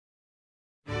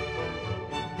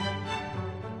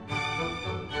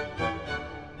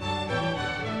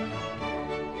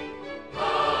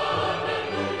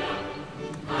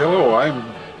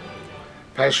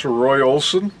Pastor Roy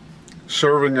Olsen,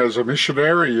 serving as a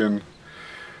missionary in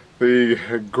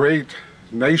the great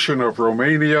nation of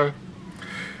Romania.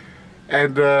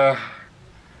 And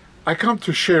I come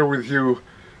to share with you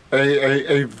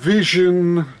a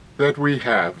vision that we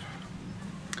have.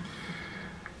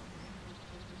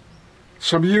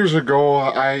 Some years ago,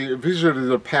 I visited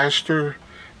a pastor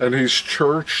and his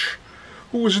church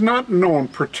who was not known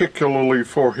particularly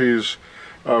for his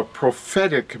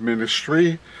prophetic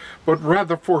ministry, but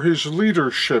rather for his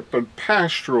leadership and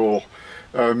pastoral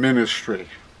ministry.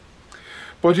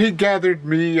 But he gathered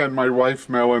me and my wife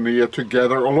Melania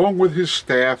together along with his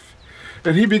staff,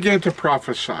 and he began to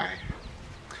prophesy.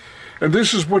 And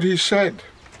this is what he said.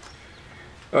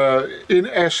 In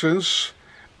essence,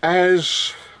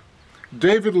 as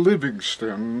David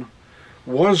Livingstone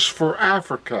was for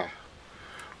Africa,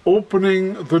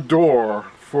 opening the door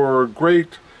for a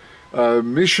great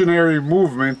missionary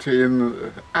movement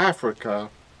in Africa,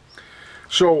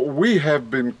 so we have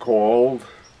been called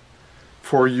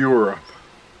for Europe.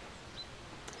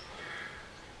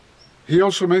 He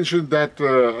also mentioned that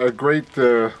a great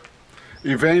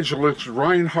evangelist,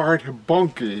 Reinhard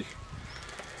Bonnke,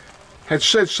 had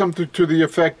said something to the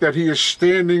effect that he is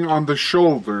standing on the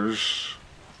shoulders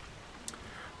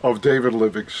of David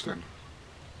Livingstone.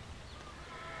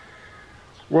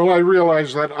 Well, I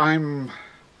realize that I'm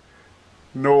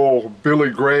no Billy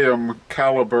Graham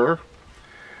caliber.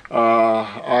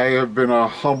 I have been a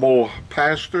humble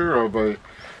pastor of a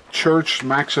church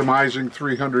maximizing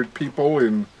 300 people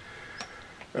in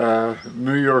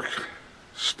New York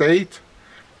State,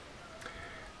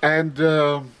 and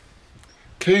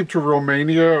came to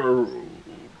Romania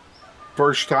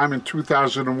first time in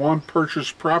 2001,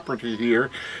 purchased property here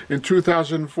in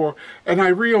 2004, and I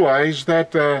realized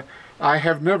that I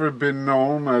have never been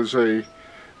known as a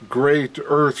great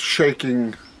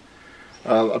earth-shaking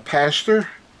pastor,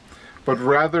 but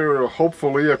rather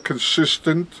hopefully a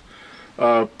consistent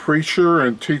preacher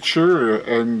and teacher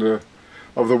and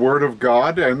of the Word of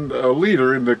God, and a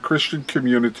leader in the Christian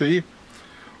community,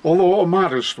 although a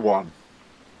modest one.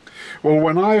 Well,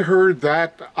 when I heard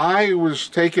that, I was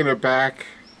taken aback,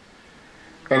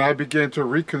 and I began to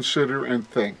reconsider and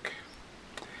think.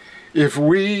 If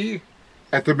we,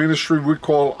 at the ministry we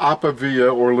call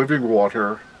Apavia, or Living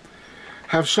Water,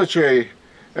 have such a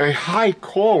high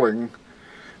calling,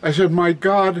 I said, my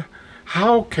God,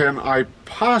 how can I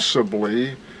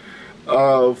possibly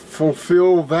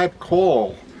fulfill that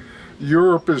call?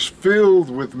 Europe is filled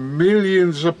with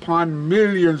millions upon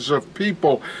millions of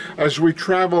people. As we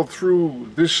travel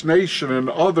through this nation and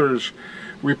others,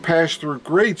 we pass through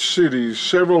great cities,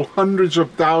 several hundreds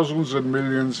of thousands and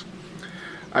millions.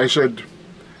 I said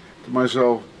to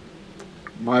myself,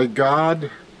 my God,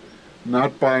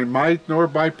 not by might nor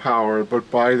by power,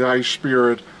 but by thy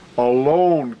Spirit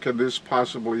alone can this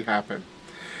possibly happen.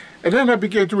 And then I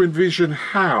began to envision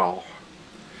how.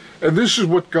 And this is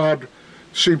what God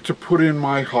seemed to put in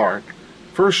my heart.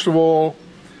 First of all,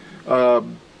 a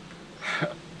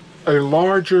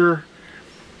larger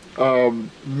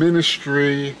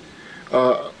ministry,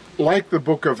 like the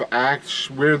book of Acts,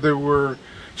 where there were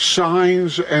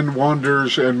signs and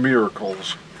wonders and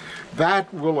miracles.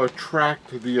 That will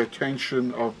attract the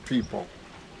attention of people.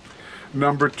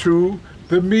 Number two,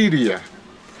 the media.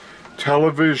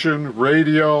 Television,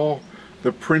 radio,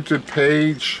 the printed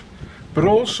page, but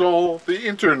also the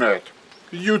internet,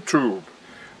 YouTube,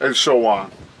 and so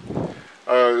on.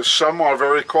 Some are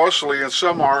very costly and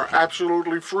some are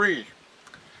absolutely free.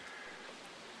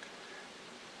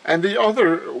 And the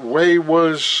other way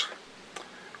was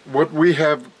what we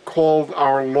have called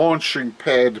our launching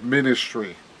pad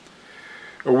ministry.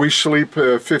 We sleep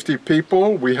 50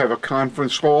 people. We have a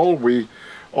conference hall. We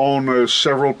own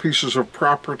several pieces of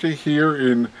property here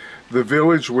in the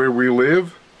village where we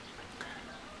live.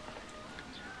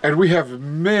 And we have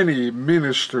many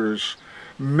ministers,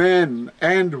 men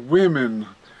and women,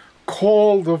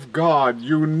 called of God,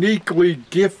 uniquely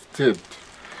gifted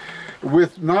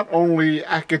with not only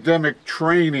academic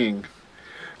training,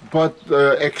 but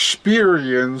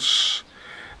experience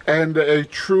and a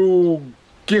true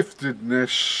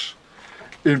giftedness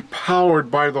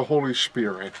empowered by the Holy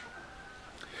Spirit.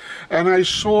 And I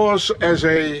saw us as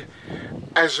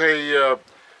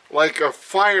like a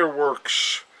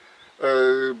fireworks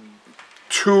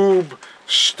tube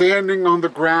standing on the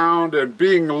ground and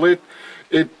being lit.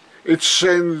 It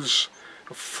sends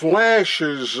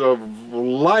flashes of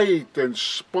light and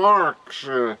sparks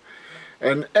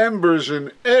and embers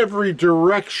in every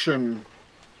direction,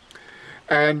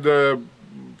 and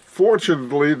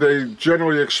Fortunately, they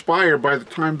generally expire by the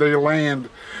time they land,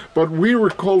 but we were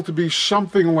called to be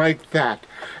something like that,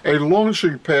 a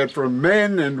launching pad for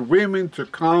men and women to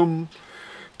come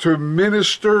to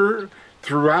minister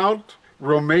throughout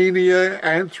Romania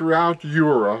and throughout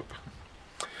Europe.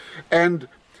 And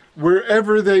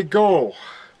wherever they go,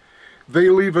 they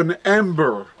leave an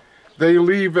ember, they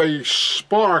leave a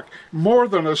spark, more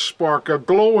than a spark, a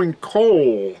glowing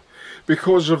coal,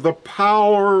 because of the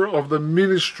power of the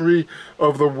ministry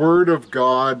of the Word of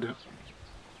God,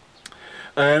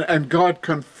 and God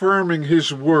confirming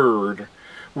His Word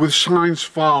with signs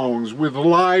following, with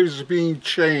lives being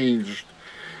changed,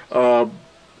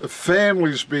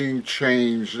 families being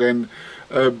changed, and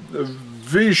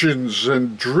visions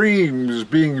and dreams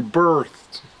being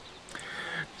birthed.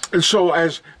 And so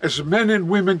as men and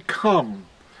women come,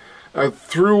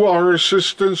 through our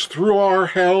assistance, through our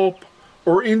help,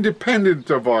 or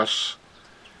independent of us,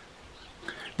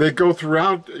 they go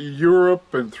throughout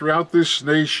Europe and throughout this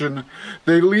nation.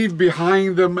 They leave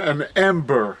behind them an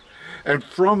ember, and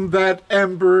from that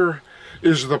ember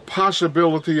is the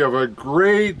possibility of a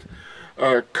great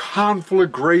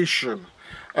conflagration,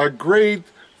 a great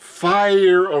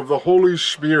fire of the Holy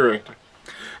Spirit.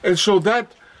 And so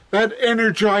that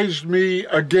energized me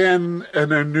again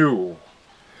and anew.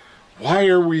 Why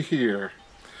are we here?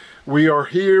 We are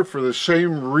here for the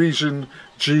same reason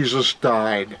Jesus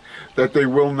died, that they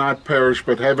will not perish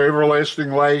but have everlasting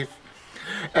life.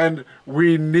 And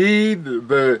we need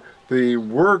the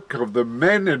work of the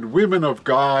men and women of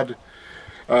God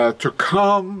to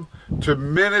come, to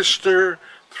minister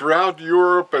throughout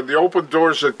Europe and the open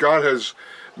doors that God has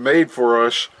made for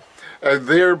us, and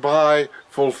thereby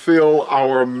fulfill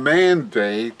our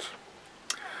mandate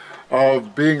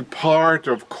of being part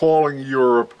of calling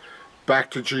Europe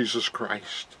back to Jesus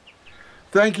Christ.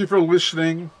 Thank you for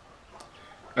listening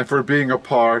and for being a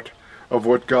part of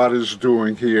what God is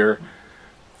doing here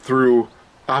through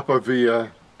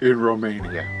Apavia in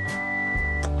Romania.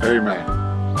 Amen.